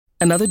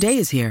Another day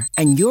is here,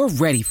 and you're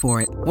ready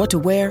for it. What to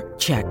wear?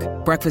 Check.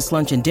 Breakfast,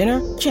 lunch, and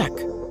dinner? Check.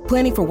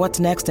 Planning for what's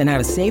next and how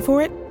to save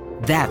for it?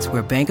 That's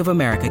where Bank of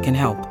America can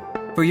help.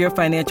 For your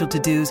financial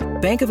to-dos,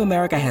 Bank of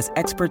America has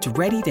experts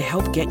ready to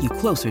help get you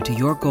closer to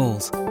your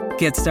goals.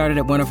 Get started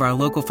at one of our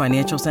local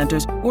financial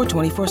centers or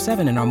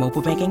 24/7 in our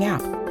mobile banking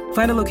app.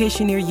 Find a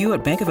location near you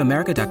at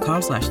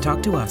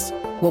bankofamerica.com/talktous.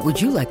 What would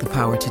you like the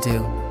power to do?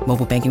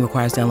 Mobile banking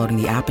requires downloading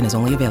the app and is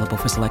only available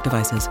for select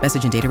devices.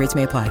 Message and data rates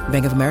may apply.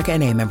 Bank of America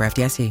N.A., member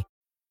FDIC.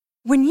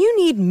 When you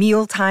need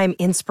mealtime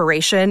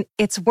inspiration,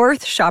 it's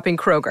worth shopping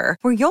Kroger,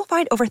 where you'll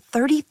find over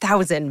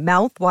 30,000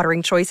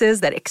 mouth-watering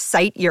choices that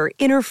excite your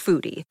inner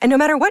foodie. And no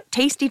matter what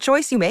tasty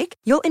choice you make,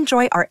 you'll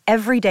enjoy our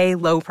everyday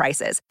low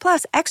prices,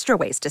 plus extra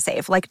ways to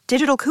save, like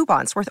digital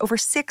coupons worth over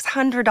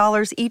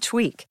 $600 each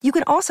week. You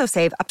can also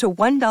save up to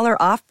 $1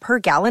 off per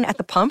gallon at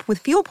the pump with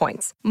fuel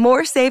points.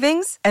 More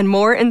savings and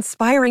more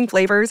inspiring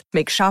flavors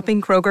make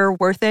shopping Kroger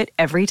worth it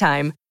every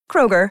time.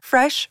 Kroger,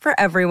 fresh for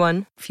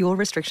everyone. Fuel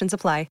restrictions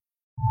apply.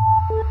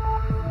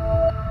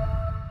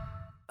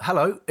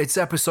 Hello, it's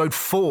episode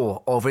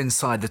 4 of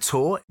Inside the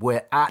Tour.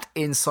 We're at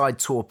Inside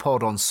Tour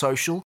Pod on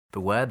social.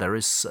 Beware, there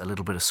is a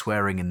little bit of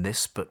swearing in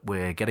this, but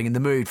we're getting in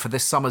the mood for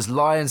this summer's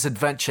Lions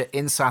adventure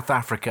in South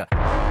Africa.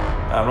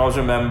 I always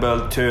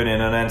remember turning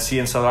and then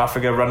seeing South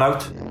Africa run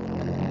out.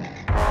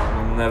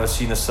 I've never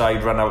seen a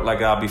side run out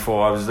like that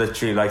before. I was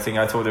literally I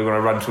thought they were going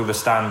to run through the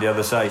stand the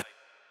other side.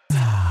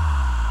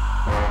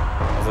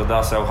 So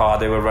that's how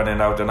hard they were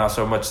running out and that's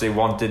how much they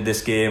wanted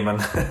this game,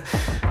 and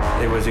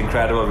it was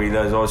incredible really.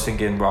 I was always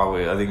thinking, wow,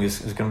 I think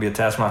it's going to be a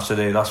test match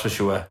today, that's for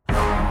sure.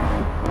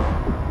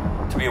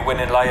 To be a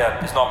winning Lion,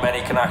 there's not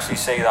many can actually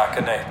say that,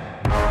 can they?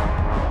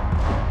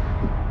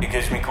 It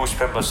gives me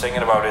goosebumps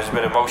thinking about it. It's a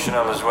bit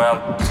emotional as well.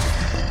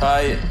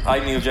 Hi,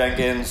 I'm Neil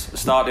Jenkins,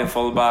 starting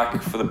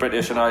fullback for the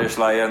British and Irish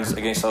Lions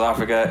against South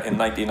Africa in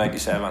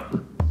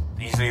 1997.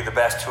 Easily the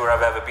best tour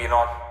I've ever been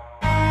on.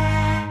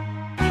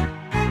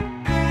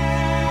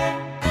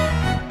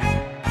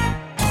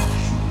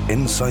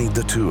 Inside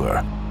the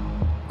Tour.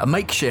 A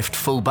makeshift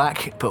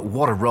fullback, but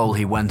what a role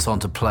he went on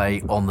to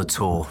play on the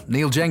tour.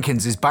 Neil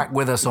Jenkins is back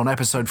with us on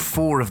episode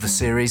 4 of the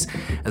series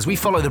as we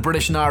follow the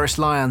British and Irish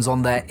Lions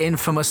on their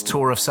infamous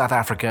tour of South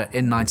Africa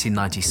in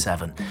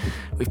 1997.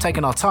 We've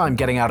taken our time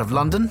getting out of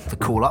London, the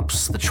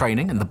call-ups, the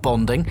training and the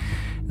bonding.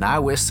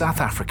 Now we're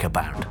South Africa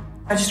bound.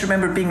 I just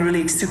remember being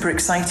really super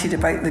excited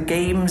about the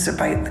games,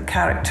 about the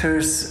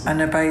characters,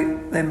 and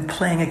about them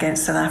playing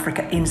against South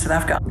Africa in South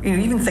Africa. You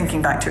know, even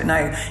thinking back to it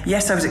now,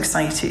 yes, I was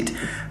excited,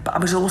 but I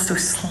was also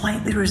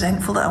slightly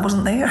resentful that I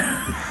wasn't there.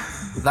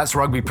 That's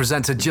rugby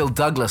presenter Jill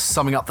Douglas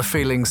summing up the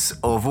feelings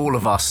of all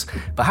of us.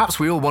 Perhaps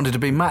we all wanted to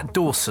be Matt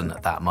Dawson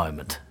at that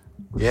moment.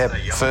 Yeah,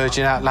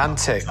 Virgin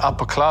Atlantic,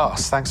 upper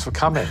class. Thanks for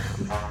coming.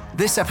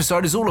 This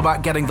episode is all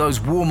about getting those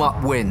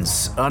warm-up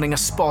wins, earning a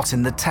spot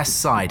in the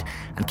test side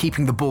and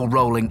keeping the ball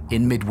rolling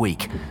in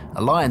midweek.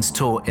 A Lions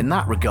tour in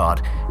that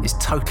regard is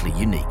totally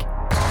unique.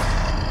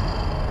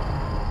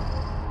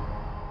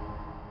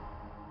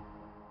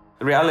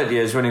 The reality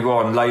is when you go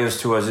on Lions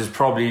tours, it's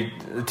probably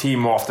the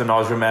team often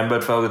always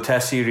remembered for how the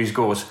test series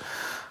goes.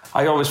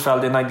 I always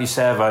felt in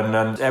 97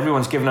 and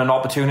everyone's given an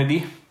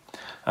opportunity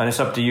and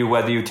it's up to you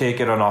whether you take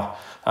it or not.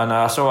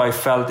 And so I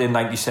felt in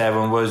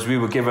 97 was we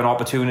were given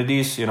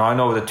opportunities. You know, I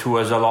know the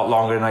tour is a lot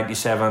longer in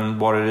 97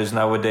 what it is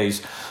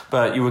nowadays,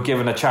 but you were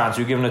given a chance.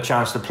 You were given a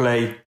chance to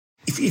play.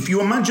 If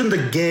you imagine the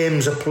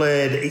games are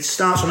played, it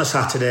starts on a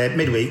Saturday,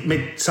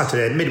 midweek,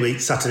 Saturday,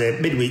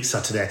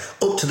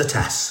 up to the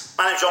test.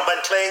 My name's John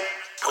Bentley.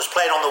 I was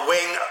playing on the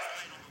wing.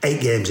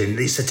 8 games in,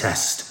 it's a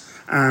test.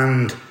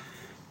 And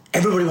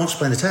everybody wants to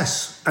play in the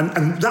test.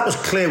 And that was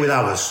clear with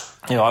ours.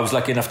 You know, I was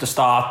lucky enough to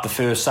start the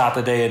first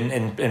Saturday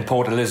in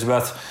Port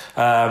Elizabeth.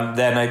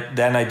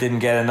 Then I didn't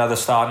get another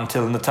start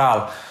until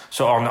Natal,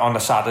 so on a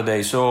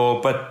Saturday. So,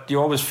 but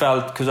you always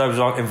felt, because I was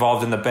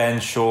involved in the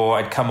bench or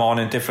I'd come on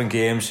in different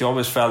games, you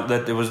always felt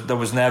that there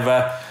was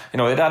never, you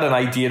know, they'd had an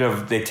idea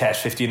of they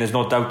test 15. There's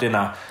no doubt in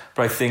that.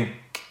 But I think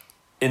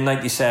in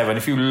 97,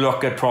 if you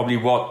look at probably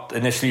what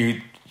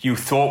initially you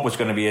thought was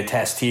going to be a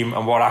test team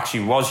and what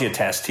actually was your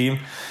test team,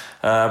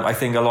 I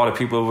think a lot of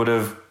people would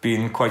have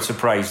been quite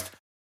surprised.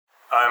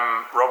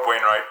 I'm Rob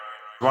Wainwright.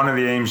 One of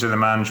the aims of the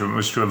management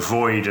was to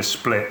avoid a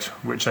split,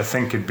 which I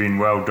think had been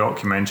well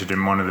documented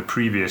in one of the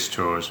previous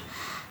tours.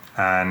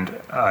 And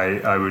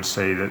I would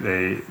say that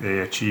they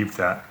achieved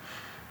that,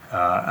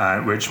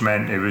 which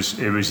meant it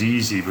was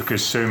easy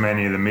because so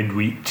many of the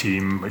midweek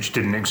team, which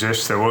didn't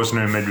exist, there was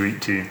no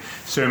midweek team,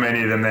 so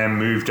many of them then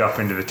moved up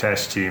into the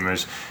test team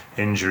as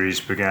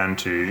injuries began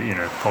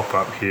to pop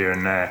up here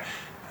and there.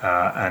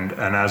 And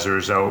as a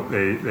result,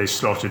 they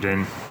slotted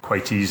in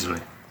quite easily.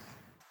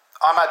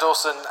 I'm Matt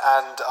Dawson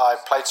and I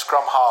played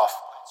scrum half.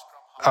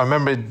 I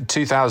remember in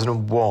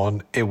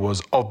 2001, it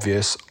was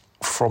obvious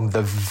from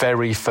the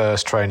very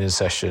first training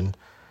session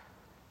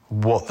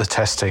what the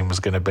test team was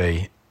going to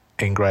be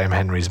in Graham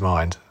Henry's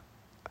mind.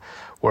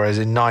 Whereas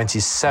in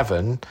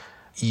 97,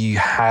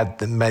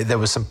 there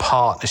were some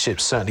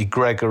partnerships, certainly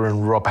Gregor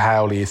and Rob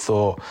Howley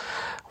thought,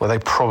 well, they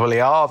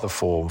probably are the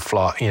form.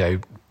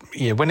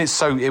 When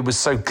it was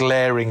so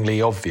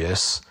glaringly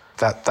obvious,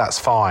 that's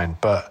fine.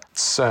 But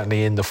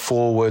certainly in the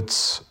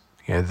forwards,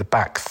 the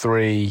back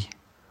three,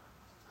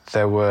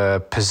 there were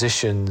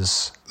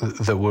positions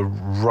that were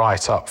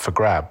right up for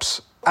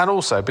grabs. And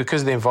also,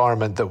 because of the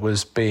environment that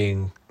was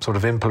being sort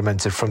of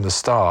implemented from the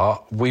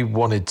start, we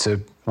wanted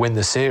to win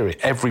the series.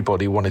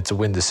 Everybody wanted to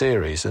win the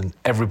series, and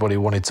everybody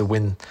wanted to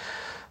win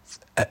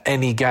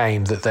any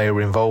game that they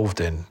were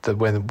involved in. That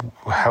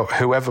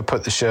whoever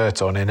put the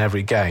shirt on in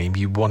every game,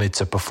 you wanted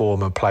to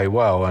perform and play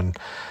well. And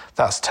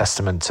that's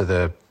testament to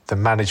the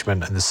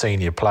management and the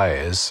senior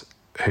players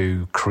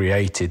who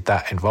created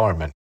that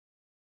environment.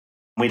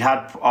 We'd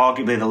had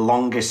arguably the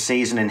longest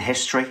season in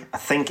history. I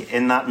think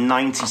in that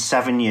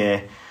 97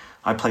 year,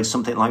 I played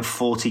something like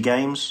 40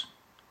 games.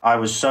 I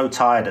was so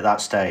tired at that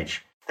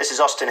stage. This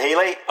is Austin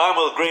Healey. I'm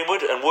Will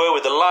Greenwood, and we're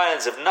with the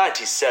Lions of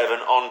 97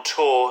 on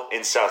tour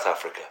in South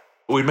Africa.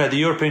 We made the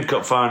European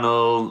Cup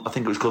final. I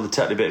think it was called the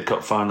Tetley Bitter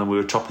Cup final. We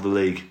were top of the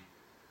league.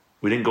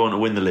 We didn't go on to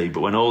win the league,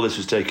 but when all this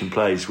was taking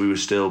place, we were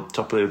still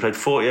top of the league. We played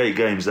 48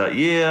 games that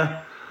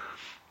year.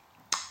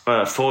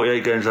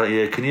 48 games that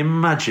year. Can you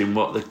imagine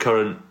what the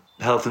current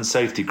health and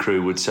safety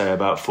crew would say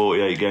about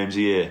 48 games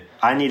a year?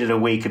 I needed a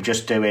week of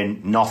just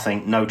doing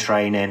nothing, no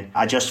training.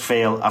 I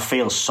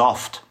feel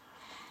soft.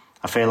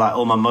 I feel like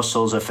all my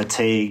muscles are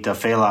fatigued. I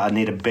feel like I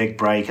need a big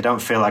break. I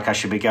don't feel like I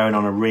should be going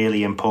on a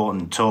really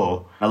important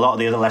tour. A lot of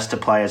the other Leicester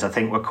players, I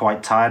think, were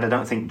quite tired. I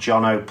don't think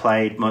Jono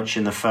played much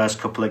in the first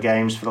couple of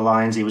games for the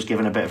Lions. He was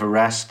given a bit of a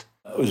rest.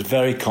 I was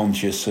very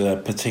conscious,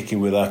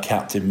 particularly with our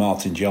captain,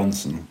 Martin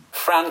Johnson.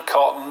 Fran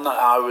Cotton,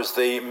 I was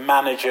the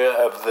manager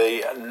of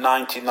the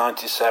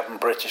 1997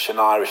 British and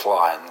Irish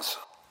Lions.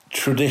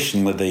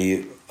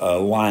 Traditionally, the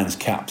Lions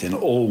captain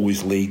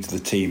always leads the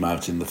team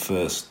out in the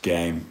first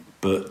game.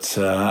 But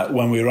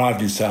when we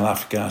arrived in South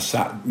Africa, I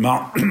sat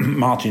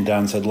Martin down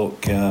and said,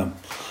 look, you're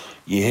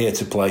here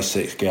to play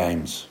 6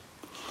 games.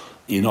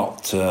 You're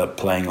not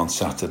playing on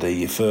Saturday.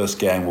 Your first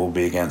game will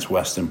be against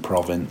Western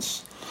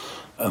Province,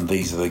 and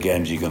these are the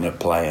games you're going to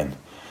play in.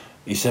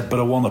 He said, but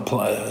I want to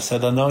play. I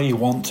said, I know you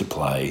want to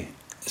play.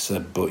 He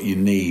said, but you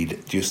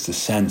need just to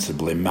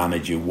sensibly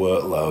manage your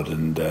workload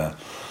and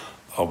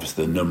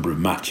obviously the number of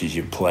matches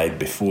you've played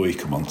before you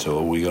come on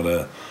tour. We've got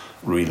to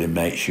really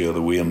make sure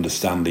that we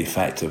understand the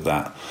effect of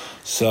that.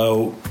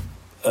 So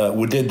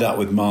we did that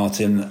with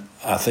Martin.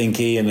 I think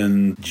Ian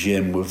and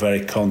Jim were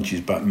very conscious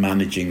about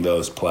managing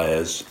those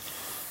players.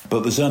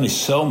 But there's only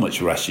so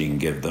much rest you can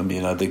give them.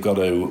 They've got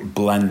to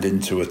blend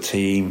into a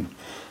team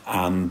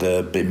and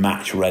be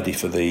match ready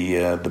for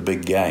the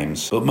big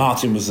games. But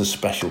Martin was a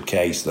special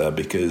case there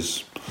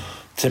because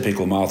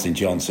typical Martin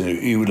Johnson,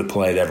 he would have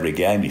played every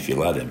game if you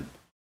let him.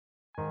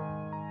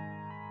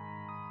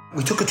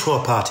 We took a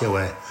tour party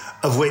away,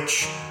 of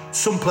which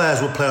some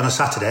players would play on a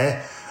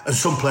Saturday and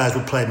some players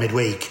would play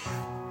midweek,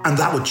 and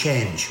that would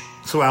change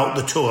throughout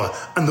the tour,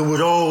 and there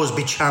would always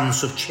be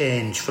chance of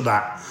change for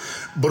that.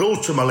 But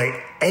ultimately,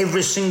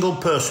 every single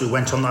person who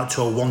went on that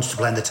tour wanted to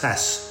play in the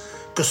tests,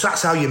 because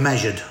that's how you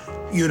measured.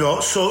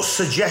 So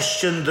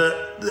suggestion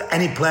that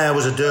any player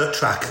was a dirt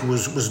track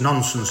was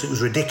nonsense. It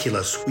was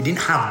ridiculous. We didn't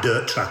have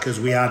dirt trackers.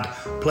 We had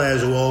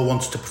players who all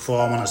wanted to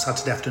perform on a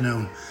Saturday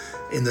afternoon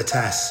in the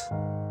tests.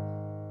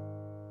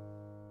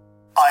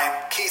 I'm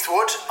Keith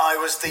Wood. I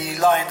was the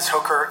Lions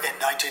hooker in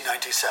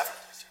 1997.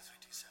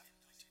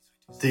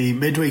 The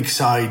midweek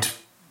side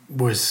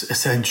was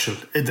essential,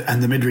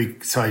 and the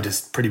midweek side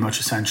is pretty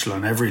much essential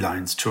on every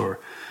Lions tour,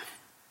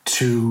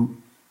 to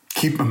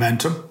keep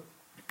momentum,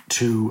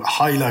 to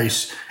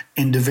highlight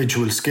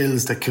individual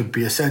skills that could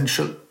be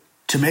essential,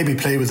 to maybe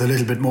play with a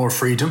little bit more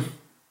freedom.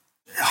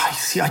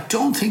 I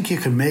don't think you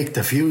can make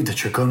the view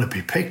that you're going to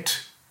be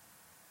picked.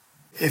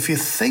 If you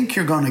think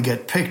you're going to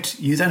get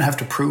picked, you then have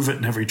to prove it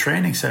in every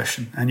training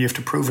session, and you have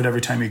to prove it every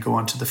time you go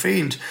onto the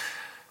field.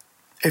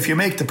 If you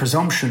make the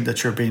presumption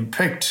that you're being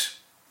picked,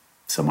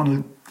 someone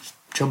will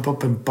jump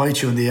up and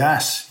bite you in the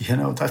ass.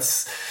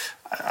 That's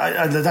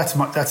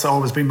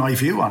always been my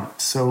view on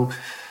it. So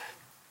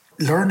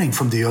learning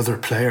from the other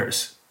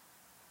players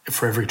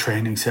for every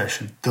training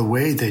session, the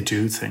way they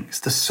do things,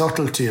 the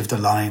subtlety of the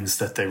lines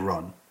that they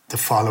run, the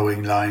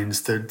following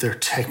lines, their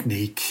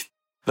technique.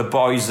 The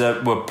boys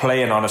that were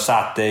playing on a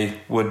Saturday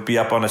would be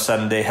up on a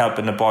Sunday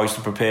helping the boys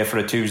to prepare for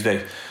a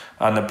Tuesday.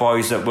 And the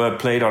boys that were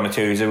played on a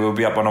Tuesday would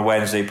be up on a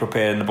Wednesday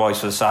preparing the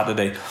boys for the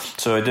Saturday.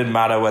 So it didn't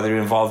matter whether you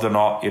were involved or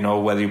not,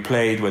 whether you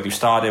played, whether you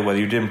started, whether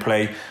you didn't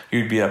play,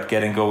 you'd be up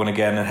getting going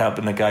again and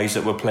helping the guys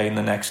that were playing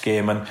the next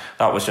game. And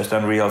that was just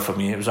unreal for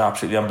me. It was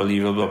absolutely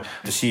unbelievable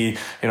to see,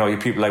 your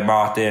people like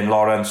Martin,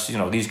 Lawrence,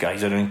 these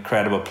guys are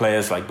incredible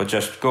players, but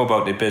just go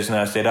about their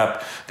business. They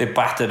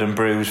battered and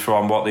bruised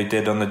from what they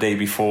did on the day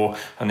before,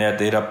 and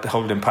they'd up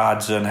holding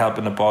pads and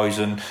helping the boys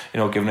and,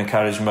 giving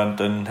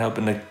encouragement and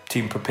helping the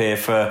team prepare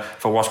for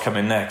what's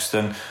coming next.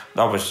 And it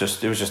was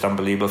just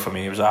unbelievable for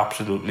me. It was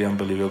absolutely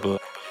unbelievable.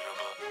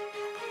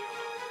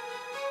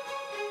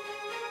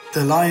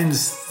 The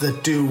Lions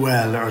that do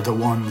well are the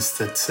ones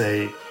that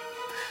say,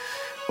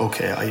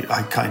 okay,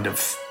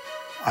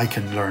 I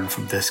can learn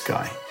from this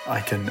guy. I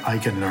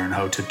can learn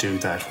how to do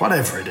that,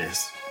 whatever it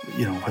is.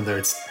 You know, whether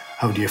it's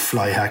how do you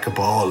fly hack a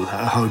ball,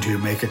 how do you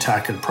make a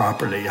tackle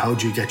properly, how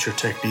do you get your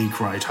technique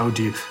right, how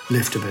do you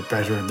lift a bit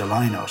better in the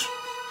line-out.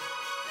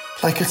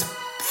 Like, it's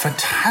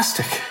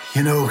fantastic.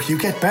 You know, you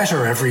get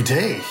better every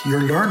day.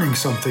 You're learning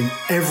something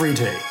every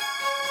day.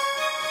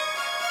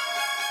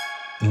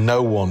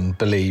 No one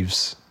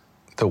believes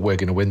that we're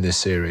going to win this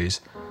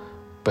series,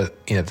 but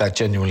you know that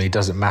genuinely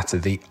doesn't matter.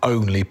 The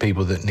only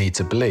people that need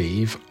to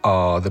believe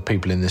are the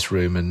people in this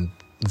room and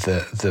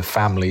the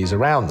families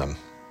around them.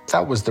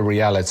 That was the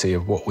reality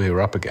of what we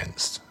were up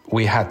against.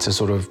 We had to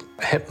sort of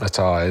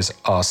hypnotise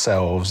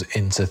ourselves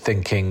into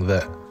thinking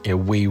that, you know,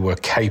 we were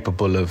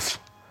capable of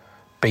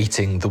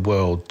beating the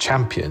world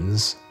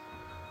champions.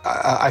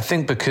 I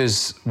think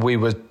because we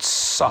were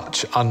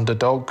such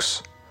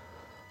underdogs.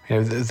 You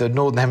know, the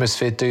Northern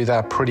Hemisphere do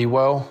that pretty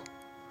well.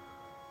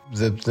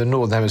 The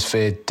Northern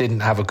Hemisphere didn't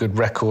have a good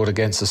record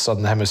against the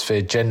Southern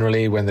Hemisphere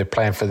generally when they're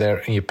playing for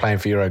you're playing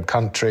for your own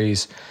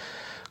countries.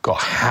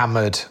 Got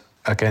hammered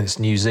against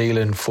New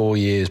Zealand 4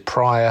 years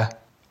prior,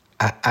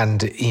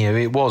 and you know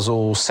it was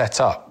all set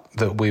up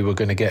that we were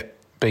going to get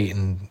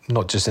beaten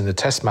not just in the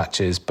Test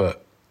matches,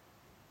 but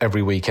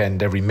every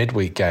weekend, every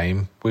midweek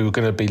game. We were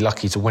going to be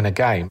lucky to win a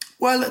game.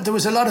 Well, there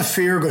was a lot of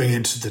fear going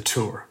into the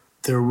tour.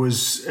 There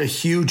was a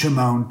huge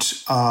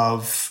amount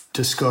of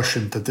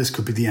discussion that this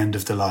could be the end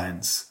of the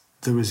Lions.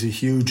 There was a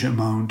huge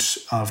amount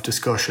of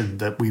discussion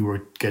that we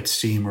would get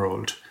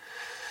steamrolled.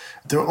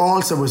 There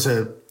also was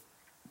an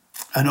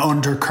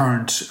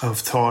undercurrent of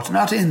thought,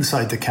 not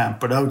inside the camp,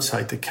 but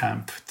outside the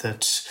camp,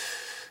 that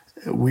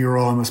we were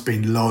almost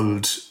being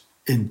lulled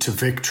into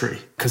victory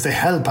because they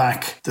held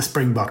back the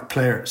Springbok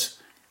players.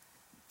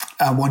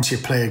 And once you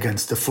play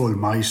against the full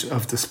might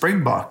of the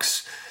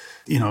Springboks,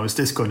 you know, is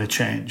this going to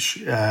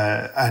change?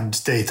 And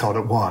they thought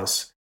it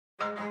was.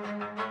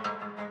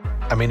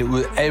 I mean, it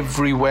was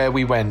everywhere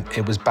we went,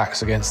 it was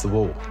backs against the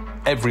wall.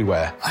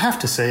 Everywhere. I have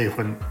to say,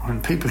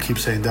 when people keep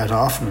saying that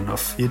often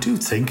enough, you do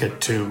think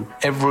it too.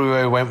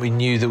 Everywhere we went, we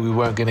knew that we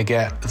weren't going to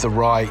get the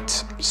right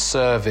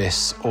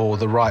service or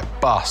the right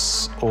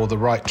bus or the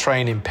right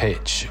training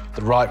pitch,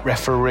 the right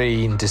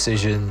refereeing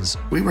decisions.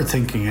 We were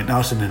thinking it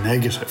not in a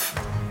negative.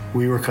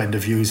 We were kind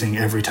of using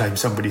every time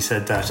somebody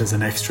said that as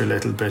an extra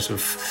little bit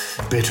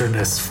of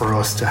bitterness for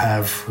us to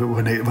have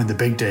when the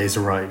big days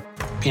arrive.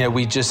 You know,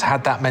 we just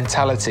had that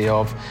mentality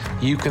of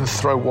you can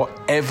throw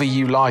whatever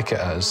you like at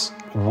us.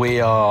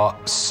 We are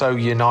so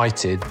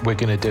united, we're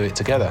going to do it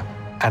together.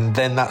 And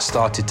then that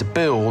started to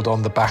build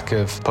on the back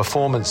of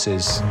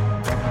performances.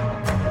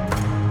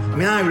 I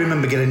mean, I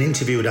remember getting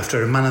interviewed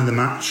after a Man of the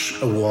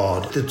Match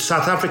award. The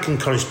South African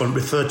correspondent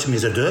referred to me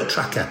as a dirt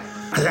tracker.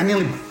 I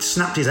nearly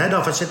snapped his head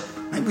off. I said,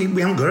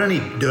 we haven't got any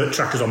dirt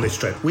trackers on this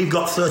trip. We've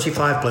got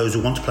 35 players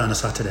who want to play on a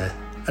Saturday.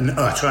 And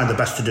I tried the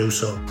best to do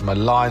so. From a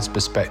Lions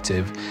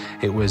perspective,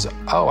 it was,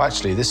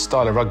 actually, this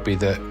style of rugby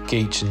that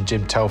Geach and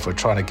Jim Telford are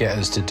trying to get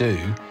us to do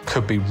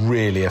could be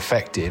really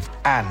effective,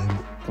 and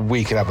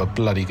we could have a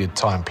bloody good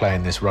time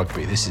playing this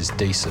rugby. This is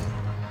decent.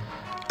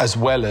 As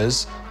well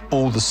as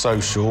all the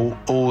social,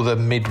 all the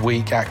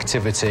midweek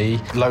activity,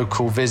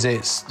 local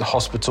visits, the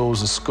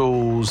hospitals, the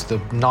schools, the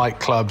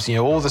nightclubs, you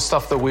know, all the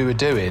stuff that we were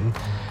doing.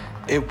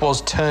 It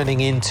was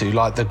turning into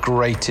like the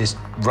greatest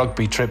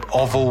rugby trip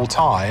of all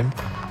time,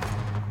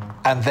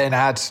 and then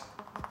had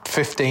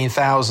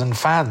 15,000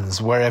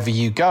 fans wherever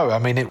you go. I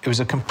mean, it was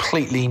a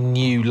completely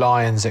new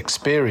Lions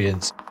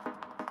experience.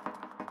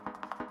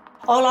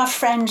 All our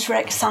friends were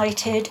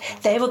excited.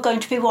 They were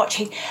going to be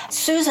watching.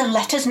 Susan,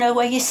 let us know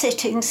where you're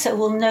sitting so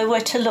we'll know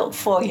where to look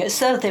for you.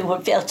 So they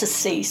would be able to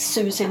see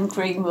Susan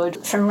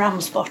Greenwood from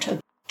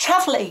Ramsbottom.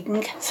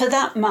 Travelling for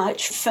that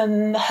much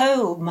from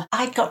home,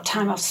 I'd got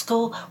time off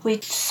school.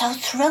 We're so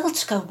thrilled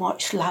to go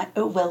watch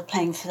Will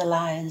playing for the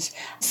Lions.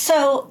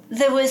 So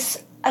there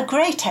was a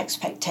great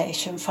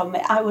expectation from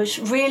it. I was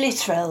really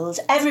thrilled.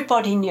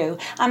 Everybody knew.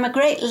 I'm a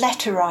great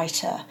letter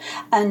writer,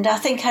 and I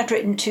think I'd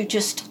written to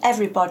just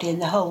everybody in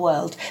the whole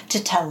world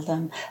to tell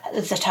them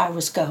that I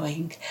was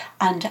going.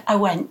 And I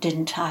went,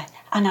 didn't I?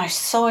 And I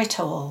saw it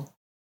all.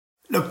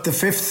 Look, the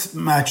fifth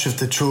match of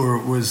the tour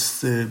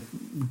was the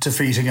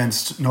defeat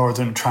against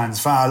Northern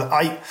Transvaal.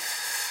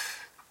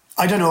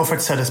 I don't know if it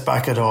set us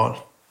back at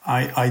all.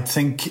 I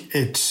think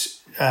it,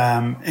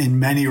 in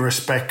many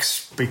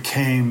respects,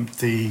 became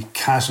the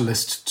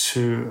catalyst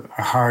to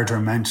a harder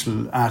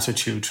mental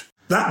attitude.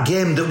 That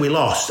game that we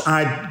lost,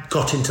 I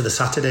got into the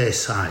Saturday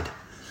side,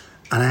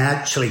 and I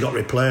actually got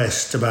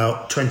replaced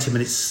about 20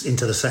 minutes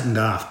into the second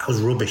half. I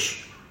was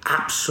rubbish,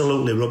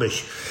 absolutely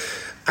rubbish.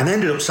 And I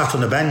ended up sat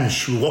on the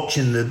bench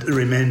watching the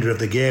remainder of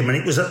the game. And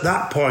it was at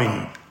that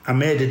point I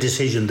made a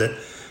decision that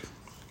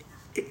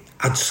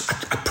I'd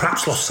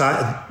perhaps lost sight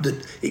of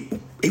that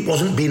it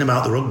wasn't being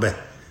about the rugby.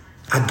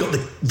 I'd got the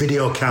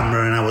video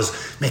camera and I was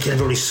making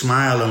everybody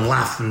smile and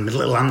laugh and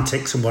little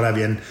antics and what have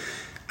you. And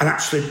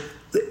actually,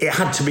 it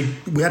had to be.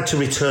 We had to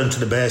return to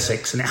the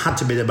basics, and it had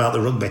to be about the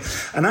rugby.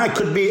 And I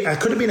could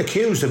have been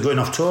accused of going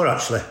off tour.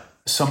 Actually,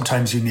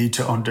 sometimes you need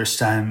to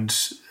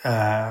understand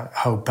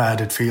how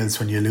bad it feels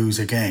when you lose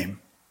a game.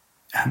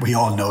 And we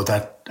all know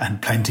that,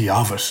 and plenty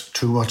of it,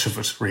 too much of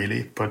it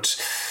really. But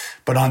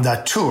on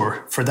that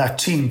tour, for that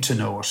team to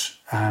know it,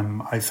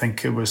 I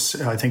think it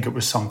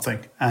was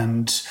something.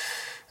 And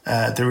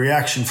the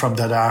reaction from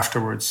that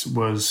afterwards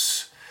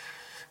was,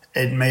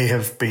 it may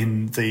have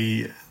been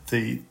the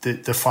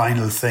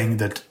final thing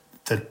that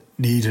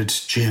needed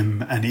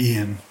Jim and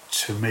Ian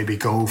to maybe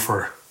go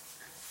for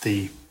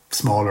the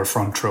smaller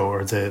front row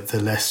or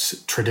the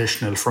less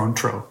traditional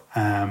front row.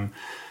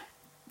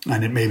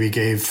 And it maybe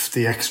gave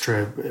the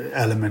extra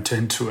element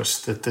into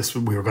it that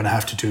we were going to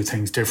have to do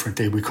things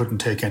differently. We couldn't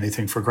take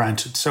anything for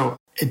granted. So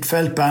it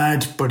felt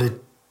bad, but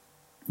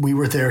we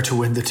were there to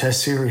win the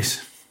Test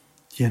series,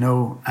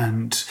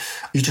 and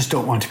you just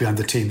don't want to be on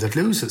the team that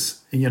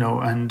loses,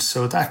 and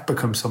so that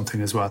becomes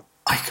something as well.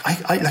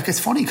 I like, it's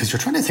funny because you're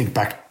trying to think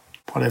back,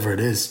 whatever it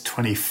is,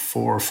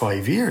 24 or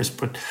 5 years,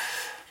 but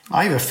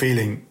I have a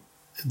feeling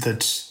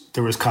that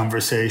there was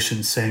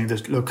conversation saying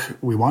that, look,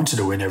 we wanted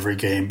to win every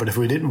game, but if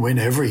we didn't win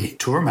every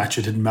tour match,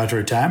 it didn't matter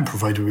a damn,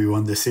 provided we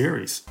won the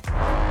series.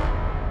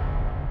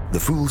 The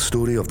full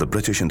story of the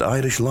British and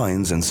Irish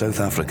Lions in South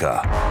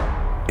Africa.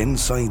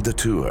 Inside the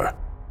Tour.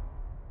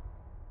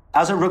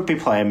 As a rugby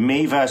player,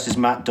 me versus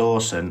Matt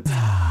Dawson,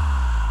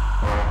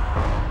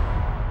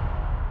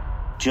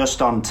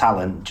 just on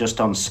talent, just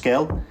on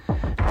skill.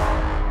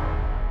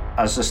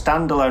 As a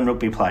standalone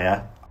rugby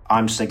player,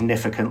 I'm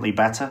significantly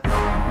better.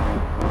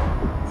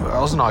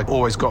 Oz and I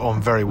always got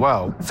on very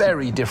well.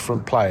 Very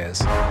different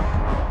players.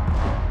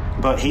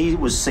 But he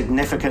was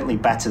significantly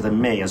better than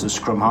me as a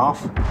scrum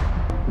half.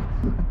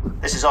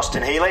 This is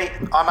Austin Healey.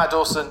 I'm Matt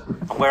Dawson.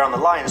 And we're on the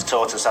Lions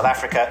tour to South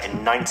Africa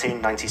in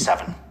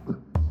 1997.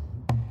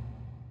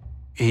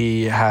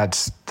 He had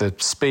the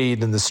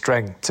speed and the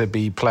strength to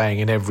be playing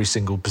in every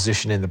single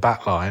position in the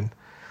back line.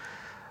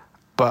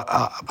 But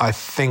I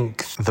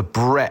think the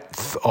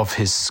breadth of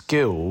his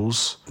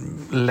skills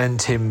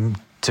lent him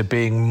to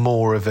being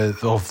more of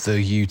the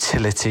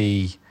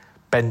utility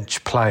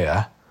bench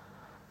player,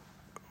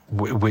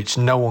 which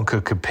no one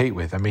could compete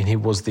with. I mean, he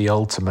was the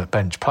ultimate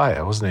bench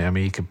player, wasn't he? I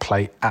mean, he could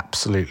play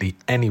absolutely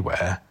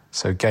anywhere,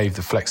 so gave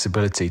the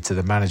flexibility to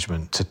the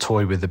management to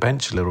toy with the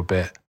bench a little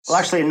bit. Well,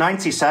 actually, in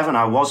 97,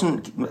 I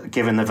wasn't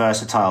given the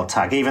versatile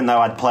tag, even though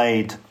I'd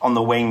played on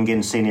the wing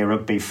in senior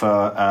rugby for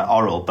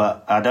Orrell,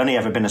 but I'd only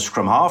ever been a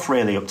scrum half,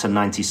 really, up to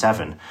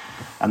 97.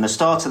 And the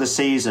start of the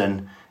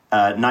season,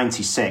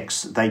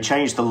 96, they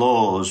changed the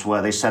laws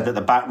where they said that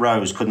the back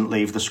rows couldn't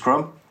leave the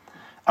scrum,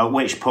 at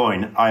which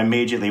point I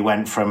immediately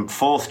went from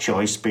fourth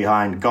choice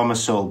behind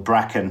Gomersall,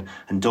 Bracken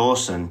and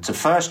Dawson to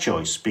first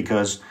choice,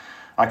 because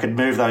I could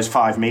move those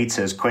 5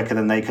 metres quicker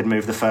than they could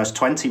move the first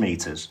 20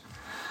 metres.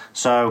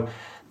 So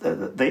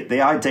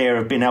the idea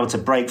of being able to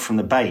break from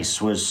the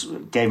base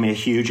gave me a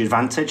huge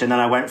advantage. And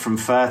then I went from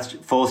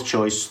fourth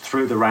choice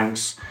through the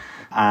ranks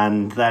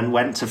and then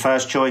went to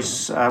first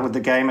choice with the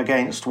game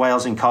against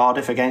Wales in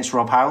Cardiff against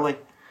Rob Howley.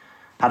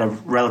 Had a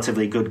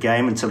relatively good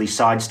game until he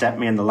sidestepped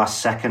me in the last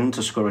second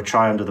to score a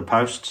try under the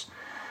posts.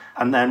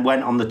 And then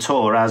went on the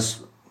tour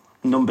as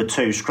number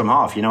 2 scrum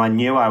half. I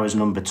knew I was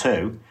number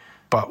 2.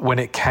 But when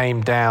it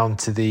came down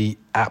to the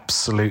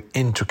absolute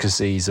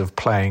intricacies of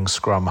playing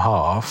scrum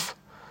half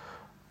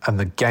and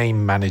the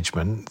game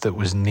management that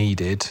was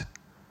needed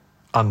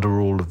under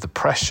all of the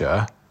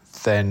pressure,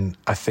 then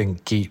I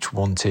think Geach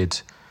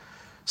wanted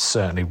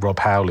certainly Rob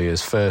Howley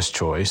as first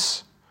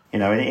choice.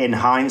 In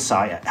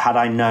hindsight, had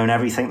I known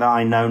everything that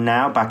I know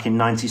now back in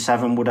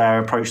 97, would I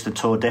have approached the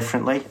tour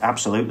differently?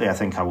 Absolutely, I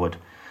think I would.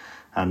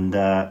 And,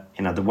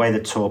 the way the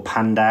tour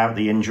panned out,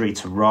 the injury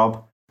to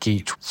Rob.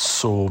 Geach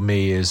saw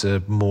me as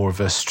more of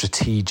a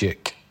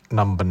strategic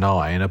number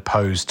 9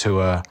 opposed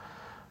to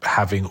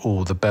having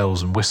all the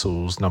bells and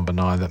whistles number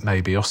 9 that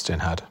maybe Austin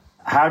had.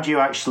 How do you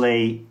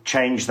actually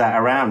change that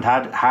around?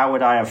 How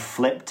would I have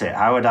flipped it?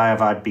 How would I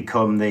have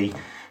become the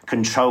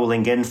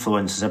controlling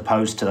influence as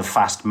opposed to the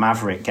fast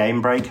maverick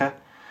game breaker?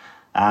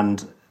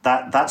 And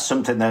that's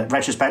something that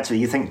retrospectively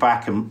you think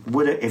back and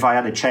if I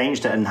had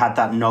changed it and had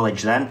that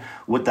knowledge then,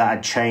 would that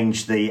have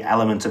changed the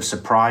element of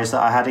surprise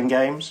that I had in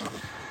games?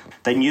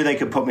 They knew they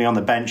could put me on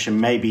the bench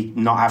and maybe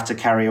not have to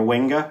carry a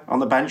winger on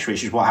the bench,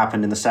 which is what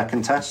happened in the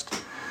second test.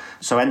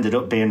 So ended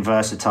up being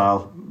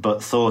versatile,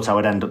 but thought I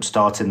would end up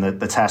starting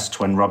the test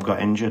when Rob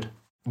got injured.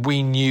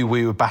 We knew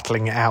we were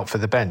battling it out for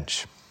the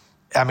bench.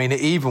 I mean, it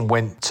even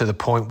went to the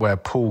point where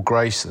Paul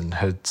Grayson,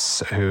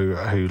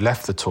 who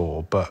left the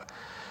tour, but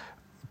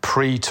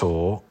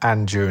pre-tour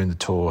and during the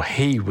tour,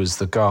 he was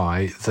the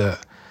guy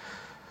that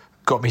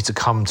got me to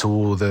come to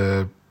all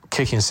the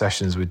kicking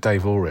sessions with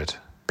Dave Allred,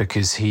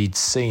 because he'd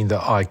seen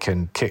that I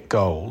can kick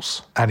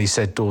goals. And he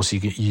said, Dorsey,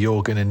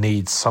 you're going to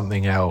need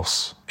something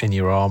else in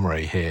your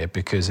armoury here,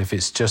 because if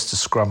it's just a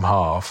scrum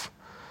half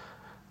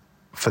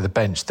for the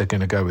bench, they're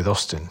going to go with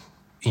Austin.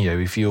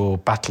 If you're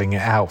battling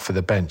it out for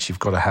the bench, you've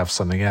got to have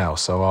something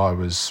else. So I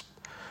was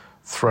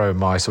throwing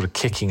my sort of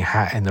kicking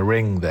hat in the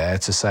ring there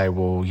to say,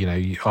 well,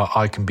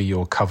 I can be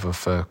your cover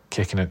for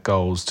kicking at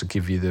goals to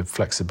give you the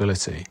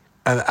flexibility.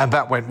 And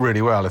that went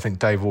really well. I think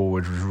Dave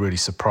Allwood was really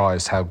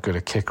surprised how good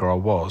a kicker I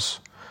was.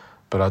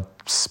 But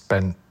I'd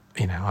spent,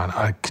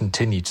 I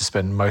continued to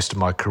spend most of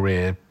my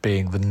career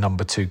being the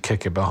number 2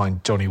 kicker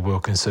behind Johnny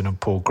Wilkinson and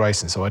Paul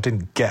Grayson. So I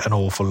didn't get an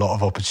awful lot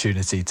of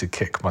opportunity to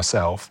kick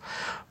myself.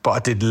 But I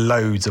did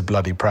loads of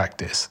bloody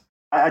practice.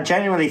 I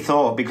genuinely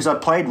thought, because I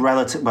played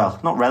I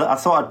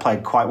thought I'd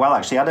played quite well,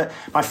 actually.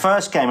 My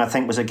first game, I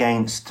think, was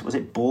against, was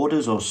it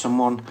Borders or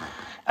someone?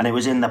 And it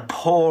was in the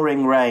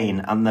pouring rain,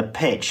 and the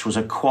pitch was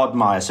a quad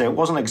mile, so it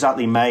wasn't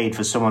exactly made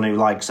for someone who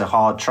likes a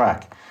hard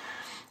track.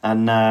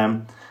 And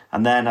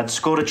then I'd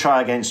scored a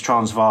try against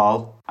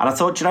Transvaal, and I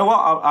thought, you know what,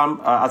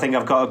 I think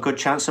I've got a good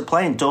chance of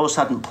playing. Dawes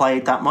hadn't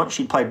played that much.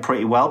 He'd played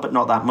pretty well, but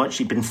not that much.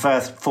 He'd been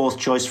fourth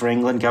choice for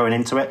England going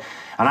into it.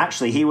 And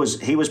actually, he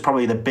was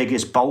probably the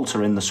biggest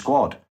bolter in the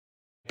squad.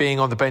 Being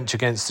on the bench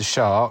against the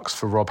Sharks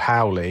for Rob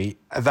Howley,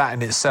 that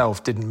in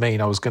itself didn't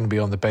mean I was going to be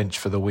on the bench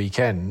for the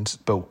weekend.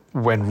 But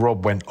when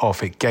Rob went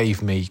off, it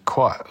gave me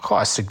quite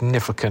a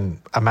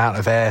significant amount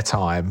of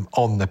airtime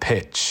on the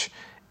pitch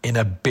in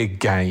a big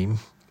game.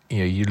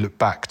 You look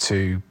back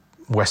to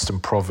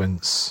Western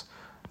Province,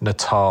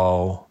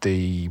 Natal,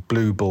 the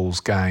Blue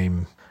Bulls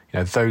game,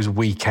 those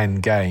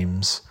weekend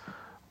games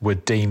were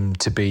deemed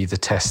to be the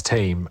test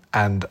team,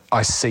 and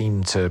I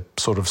seemed to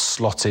sort of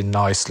slot in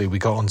nicely. We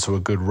got onto a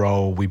good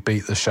roll. We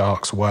beat the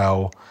Sharks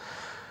well.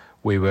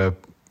 We were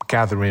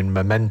gathering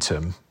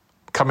momentum.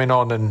 Coming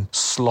on and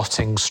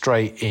slotting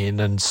straight in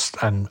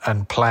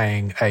and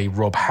playing a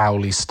Rob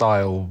Howley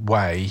style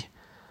way,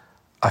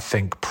 I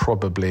think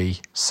probably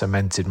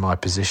cemented my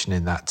position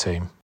in that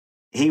team.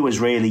 He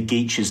was really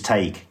Geach's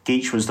take.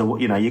 Geach was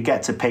you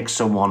get to pick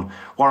someone.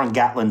 Warren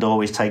Gatland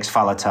always takes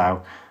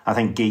Faletau. I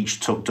think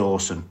Geach took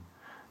Dawson.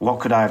 What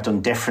could I have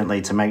done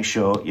differently to make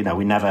sure,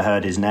 we never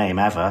heard his name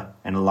ever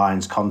in a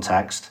Lions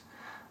context?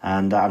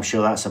 And I'm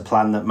sure that's a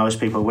plan that most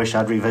people wish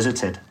I'd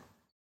revisited.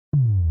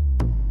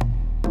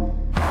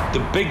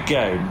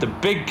 The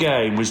big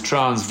game was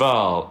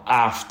Transvaal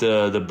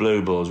after the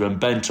Blue Bulls when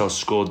Bentos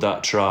scored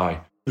that try.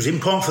 It was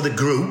important for the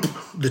group,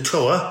 the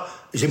tour.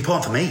 It was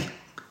important for me.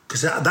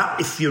 Because that,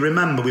 if you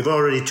remember, we've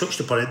already touched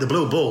upon it, the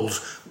Blue Bulls,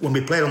 when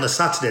we played on the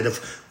Saturday,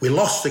 we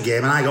lost the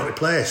game and I got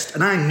replaced.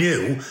 And I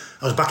knew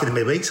I was back in the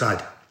midweek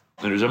side.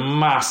 It was a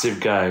massive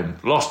game.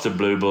 Lost to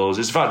Blue Bulls.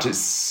 In fact,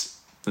 it's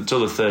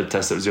until the third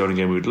test, that was the only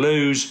game we would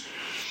lose.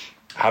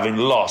 Having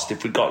lost,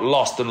 if we got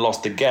lost and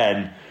lost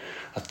again,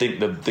 I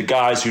think the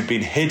guys who'd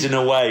been hidden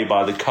away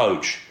by the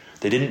coach,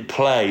 they didn't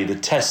play. The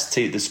test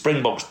team, the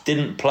Springboks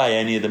didn't play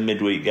any of the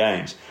midweek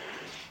games.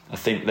 I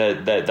think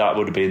that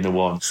would have been the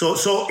one. So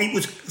it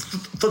was,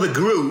 for the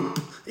group,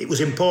 it was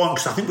important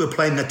because I think we were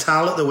playing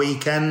Natal at the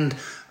weekend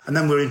and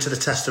then we were into the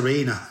test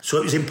arena. So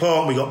it was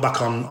important we got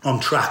back on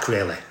track,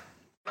 really.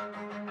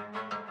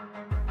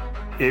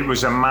 It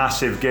was a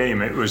massive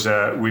game. It was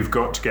we've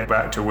got to get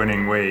back to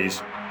winning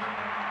ways.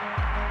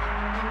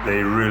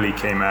 They really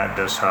came at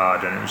us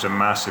hard and it was a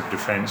massive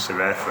defensive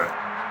effort.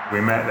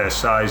 We met their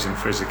size and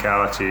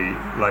physicality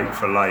like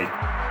for like.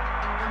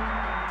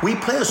 We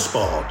play a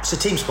sport, it's a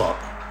team sport,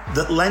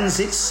 that lends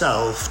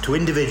itself to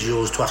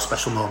individuals to have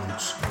special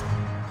moments.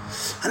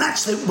 And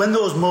actually, when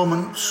those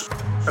moments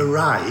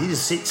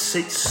arise, it's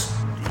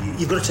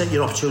you've got to take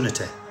your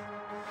opportunity.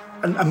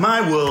 And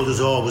my world has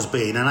always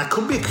been, and I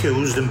could be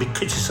accused and be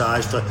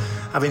criticised for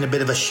having a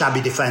bit of a shabby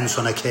defence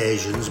on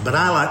occasions, but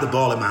I like the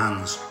ball in my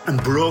hands.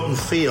 And broken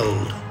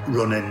field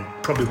running,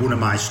 probably one of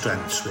my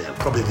strengths, really,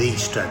 probably the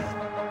strength.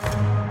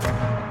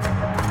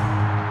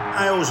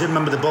 I always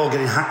remember the ball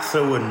getting hacked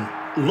through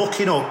and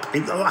looking up,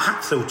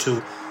 hacked through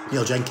to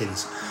Neil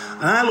Jenkins.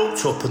 And I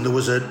looked up and there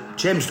was a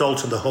James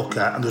Dalton, the hooker,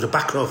 and there was a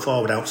back row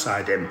forward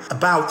outside him,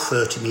 about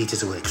 30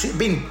 metres away, because it had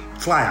been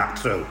fly hacked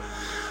through.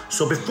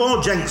 So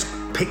before Jenks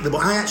picked the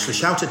ball, I actually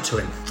shouted to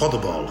him for the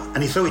ball,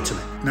 and he threw it to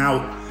me.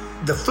 Now,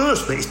 the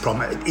first bit is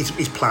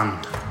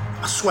planned.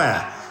 I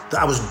swear that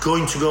I was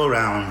going to go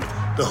around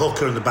the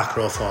hooker and the back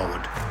row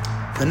forward.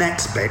 The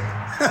next bit,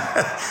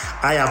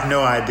 I have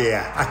no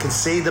idea. I can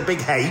see the big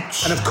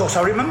H. And of course,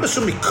 I remember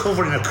somebody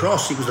covering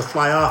across. It was the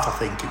fly half, I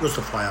think. It was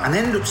the fly half. And I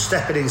ended up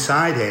stepping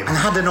inside him and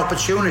had an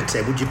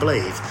opportunity, would you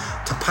believe,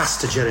 to pass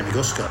to Jeremy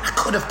Guscott. I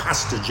could have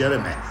passed to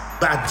Jeremy,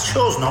 but I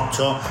chose not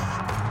to.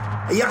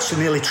 He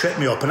actually nearly tripped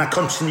me up and I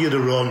continued the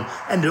run,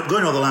 ended up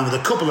going over the line with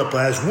a couple of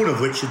players, one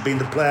of which had been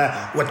the player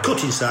who had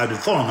cut inside and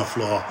fallen on the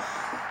floor,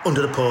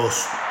 under the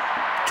post,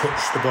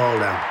 touched the ball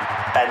down.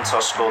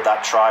 Bentos scored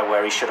that try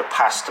where he should have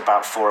passed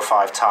about 4 or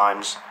 5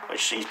 times,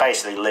 which he's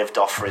basically lived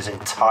off for his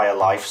entire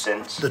life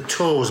since. The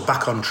tour was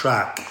back on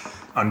track.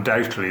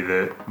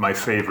 Undoubtedly my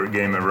favourite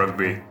game of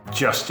rugby,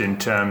 just in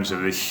terms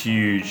of the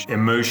huge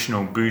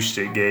emotional boost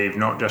it gave,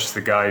 not just the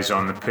guys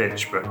on the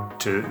pitch, but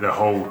to the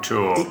whole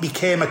tour. It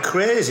became a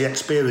crazy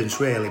experience,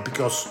 really,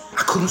 because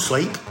I couldn't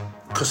sleep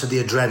because of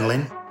the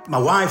adrenaline. My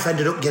wife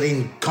ended up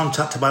getting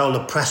contacted by all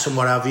the press and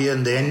what have you,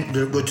 and they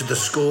ended up going to the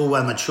school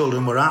where my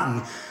children were at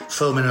and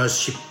filming us.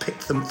 She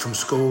picked them from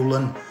school,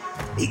 and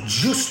it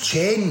just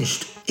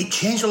changed. It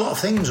changed a lot of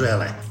things,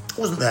 really. I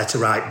wasn't there to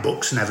write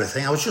books and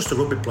everything. I was just a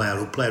rugby player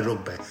who played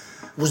rugby.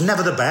 Was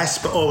never the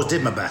best, but always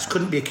did my best.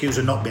 Couldn't be accused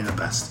of not being the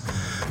best.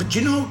 But do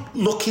you know,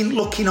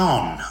 looking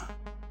on,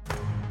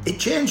 it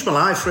changed my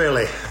life,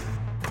 really.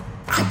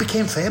 I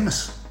became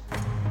famous.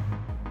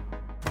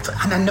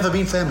 And I'd never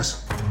been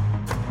famous.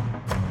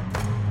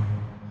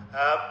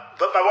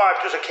 But my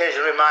wife does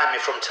occasionally remind me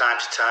from time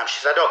to time. She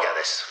said, I don't get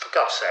this, for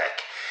God's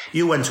sake.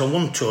 You went on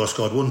one tour,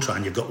 scored one try,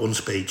 and you've got one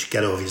speech.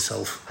 Get over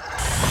yourself.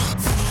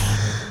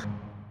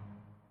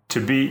 To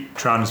beat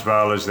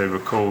Transvaal, as they were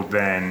called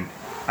then,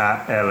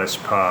 at Ellis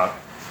Park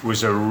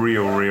was a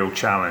real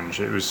challenge.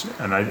 It was,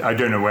 and I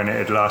don't know when it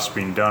had last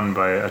been done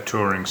by a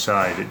touring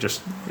side. It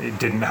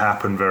didn't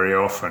happen very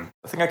often.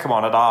 I think I come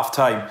on at half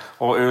time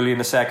or early in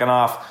the second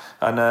half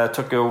and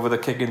took over the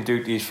kicking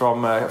duties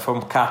from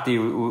Cathy,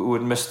 who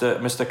had missed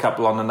a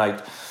couple on the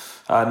night.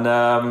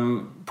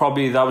 And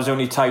probably that was the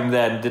only time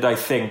then did I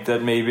think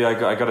that maybe I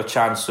got a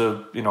chance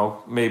of,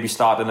 maybe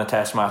starting a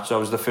test match. That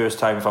was the first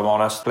time, if I'm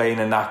honest, playing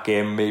in that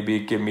game, maybe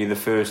give me the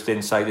first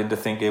insight into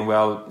thinking,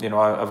 well,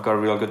 I've got a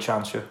real good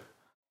chance here.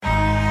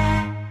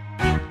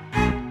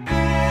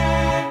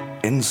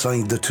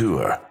 Inside the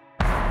Tour.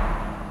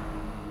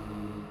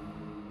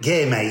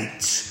 Game 8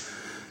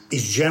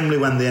 is generally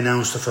when they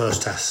announce the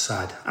first test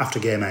side, after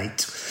game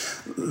 8.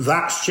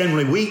 That's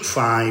generally week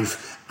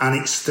 5, and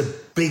it's the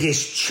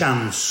biggest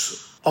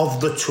chance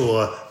of the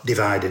tour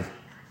dividing.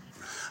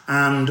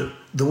 And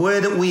the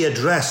way that we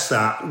addressed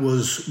that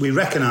was we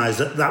recognised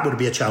that would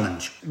be a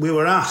challenge. We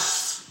were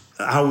asked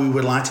how we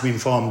would like to be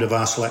informed of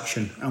our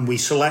selection, and we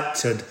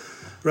selected,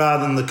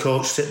 rather than the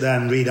coach sit there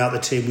and read out the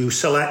team, we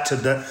selected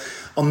that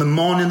on the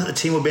morning that the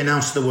team would be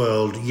announced to the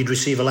world, you'd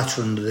receive a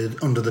letter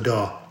under the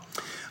door.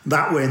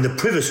 That way, in the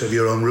privacy of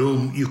your own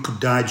room, you could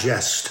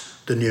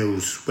digest the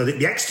news, whether it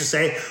be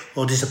ecstasy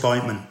or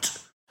disappointment.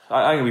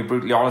 I'm going to be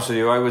brutally honest with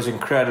you. I was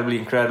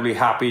incredibly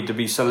happy to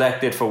be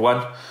selected for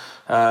one.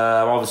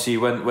 Obviously,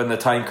 when the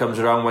time comes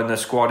around, when the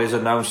squad is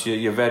announced,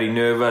 you're very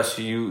nervous.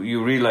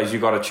 You realise you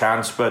got a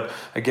chance, but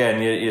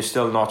again, you're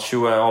still not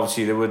sure.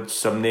 Obviously,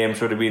 some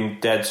names would have been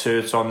dead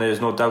certs on.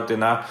 There's no doubt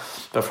in that.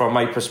 But from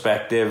my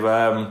perspective,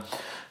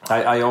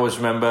 I always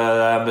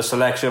remember the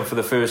selection for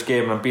the first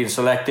game and being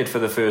selected for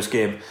the first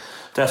game.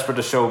 Desperate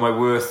to show my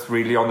worth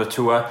really on the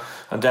tour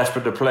and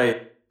desperate to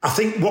play. I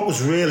think what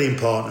was really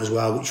important as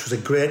well, which was a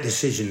great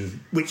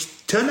decision,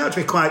 which turned out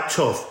to be quite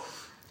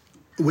tough,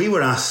 we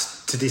were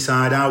asked to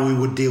decide how we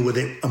would deal with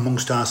it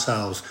amongst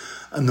ourselves.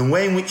 And the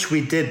way in which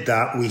we did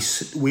that,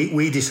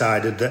 we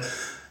decided that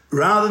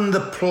rather than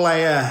the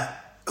player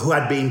who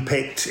had been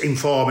picked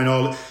informing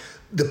all,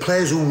 the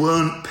players who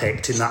weren't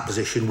picked in that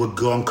position would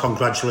go and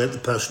congratulate the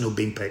person who'd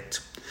been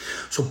picked.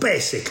 So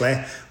basically,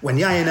 when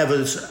Ian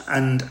Evans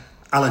and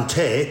Alan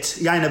Tate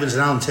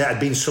had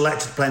been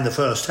selected to play in the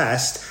first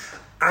test,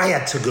 I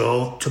had to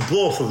go to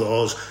both of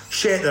those,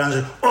 shake their hands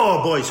and say,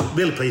 oh boys,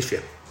 really pleased for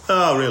you.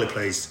 Oh, really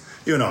pleased.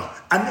 And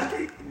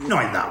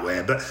not in that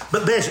way,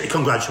 but basically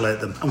congratulate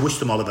them and wish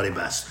them all the very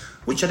best,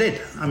 which I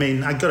did. I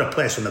mean, I got a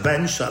place on the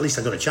bench, so at least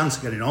I got a chance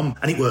of getting on,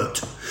 and it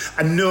worked.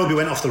 And nobody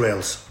went off the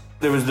rails.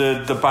 There was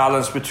the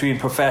balance between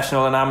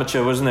professional and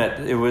amateur, wasn't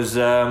it? It was,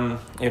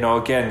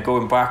 again,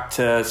 going back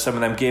to some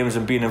of them games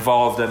and being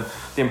involved and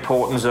the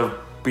importance of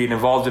being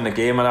involved in the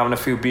game and having a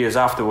few beers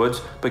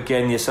afterwards, but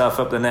getting yourself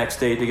up the next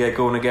day to get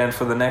going again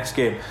for the next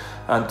game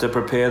and to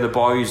prepare the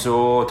boys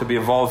or to be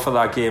involved for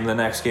that game, the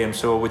next game.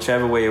 So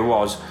whichever way it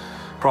was,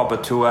 proper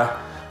tour.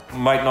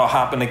 Might not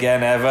happen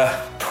again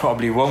ever,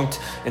 probably won't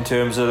in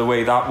terms of the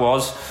way that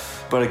was.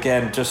 But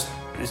again, just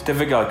it's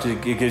difficult.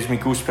 It gives me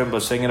goose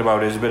pimples thinking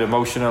about it. It's a bit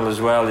emotional as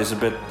well. It's a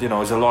bit,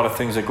 there's a lot of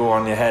things that go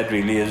on in your head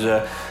really. It was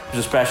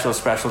a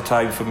special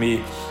time for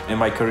me in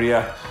my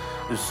career.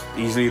 It was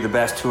easily the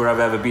best tour I've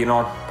ever been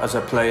on as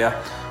a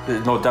player.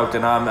 There's no doubt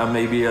in that, and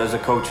maybe as a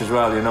coach as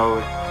well,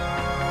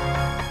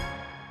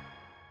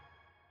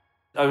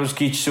 I was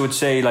Geach would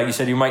say, like you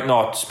said, you might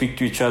not speak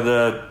to each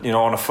other,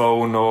 on a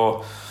phone,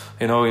 or,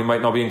 you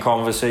might not be in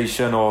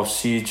conversation or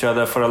see each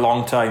other for a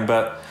long time,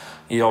 but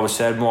he always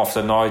said more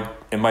often than not,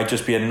 it might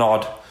just be a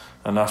nod,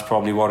 and that's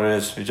probably what it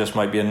is. It just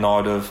might be a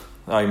nod of,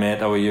 hi mate,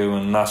 how are you?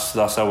 And that's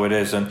how it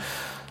is. And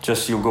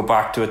just you'll go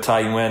back to a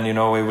time when it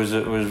was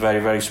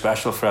very, very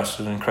special for us.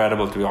 It was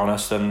incredible, to be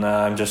honest, and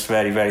I'm just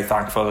very, very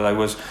thankful that I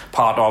was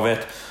part of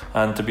it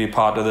and to be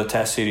part of the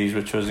test series,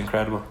 which was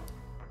incredible.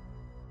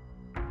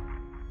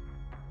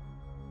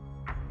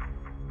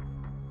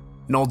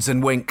 Nods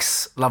and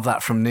winks. Love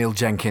that from Neil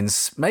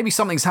Jenkins. Maybe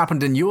something's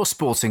happened in your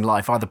sporting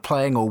life, either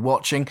playing or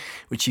watching,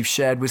 which you've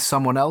shared with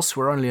someone else,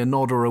 where only a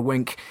nod or a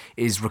wink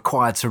is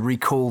required to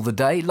recall the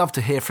day. Love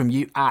to hear from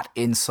you at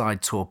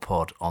Inside Tour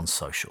Pod on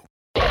social.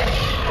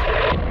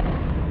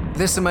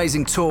 This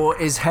amazing tour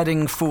is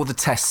heading for the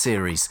Test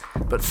Series.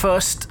 But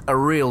first, a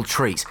real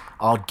treat,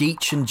 our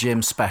Geach and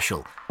Jim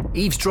special.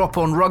 Eavesdrop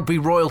on rugby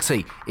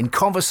royalty in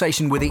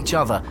conversation with each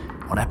other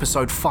on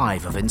episode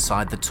 5 of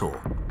Inside the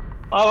Tour.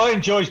 Oh, I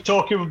enjoy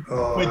talking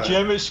with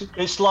Jim.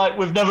 It's like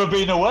we've never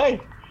been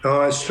away.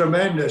 Oh, it's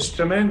tremendous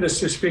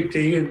to speak to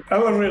Ian.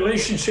 Our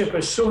relationship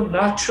is so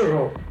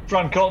natural.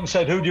 Fran Cotton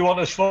said, who do you want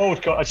as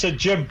forward? I said,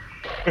 Jim,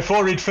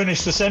 before he'd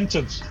finished the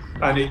sentence.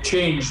 and it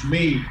changed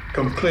me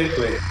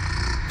completely.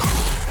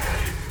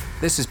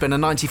 This has been a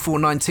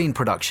 94-19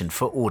 production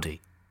for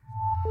Audi.